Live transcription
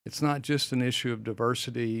it's not just an issue of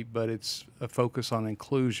diversity, but it's a focus on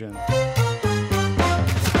inclusion.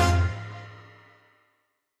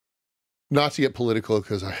 Not to get political,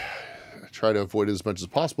 because I try to avoid it as much as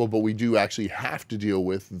possible, but we do actually have to deal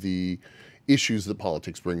with the issues that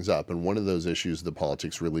politics brings up. And one of those issues that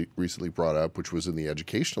politics really recently brought up, which was in the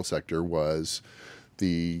educational sector, was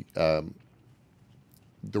the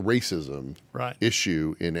racism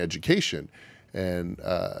issue in education. And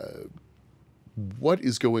what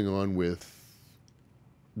is going on with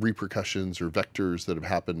repercussions or vectors that have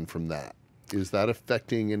happened from that? Is that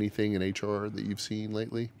affecting anything in HR that you've seen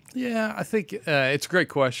lately? Yeah, I think it's a great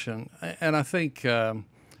question. And I think, and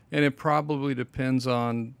it probably depends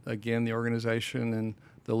on, again, the organization and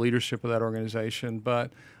the leadership of that organization.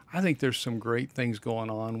 But I think there's some great things going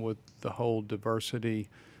on with the whole diversity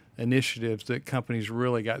initiatives that companies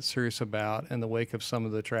really got serious about in the wake of some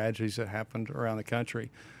of the tragedies that happened around the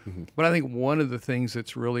country. Mm-hmm. But I think one of the things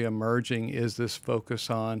that's really emerging is this focus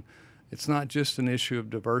on, it's not just an issue of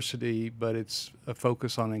diversity, but it's a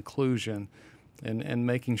focus on inclusion and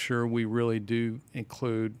making sure we really do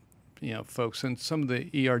include, folks. And some of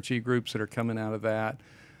the ERG groups that are coming out of that,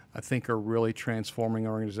 I think, are really transforming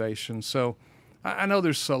organizations. So I know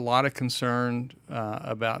there's a lot of concern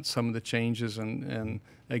about some of the changes, and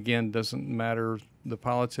again, doesn't matter the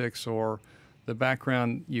politics or the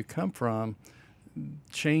background you come from,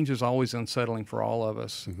 change is always unsettling for all of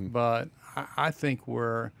us. Mm-hmm. But I think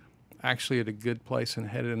we're actually at a good place and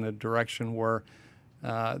headed in a direction where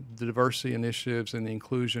the diversity initiatives and the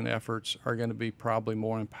inclusion efforts are going to be probably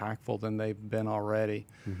more impactful than they've been already.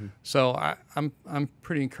 Mm-hmm. So I'm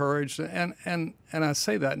pretty encouraged, and I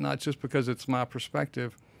say that not just because it's my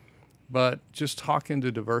perspective, but just talking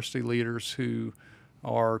to diversity leaders who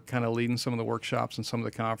are kind of leading some of the workshops and some of the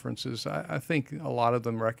conferences. I think a lot of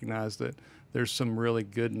them recognize that there's some really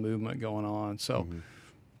good movement going on. So. Mm-hmm.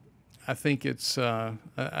 I think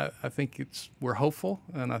we're hopeful,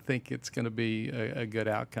 and I think it's going to be a good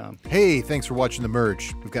outcome. Hey, thanks for watching The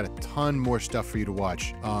Merge. We've got a ton more stuff for you to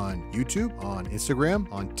watch on YouTube, on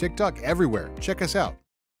Instagram, on TikTok, everywhere. Check us out.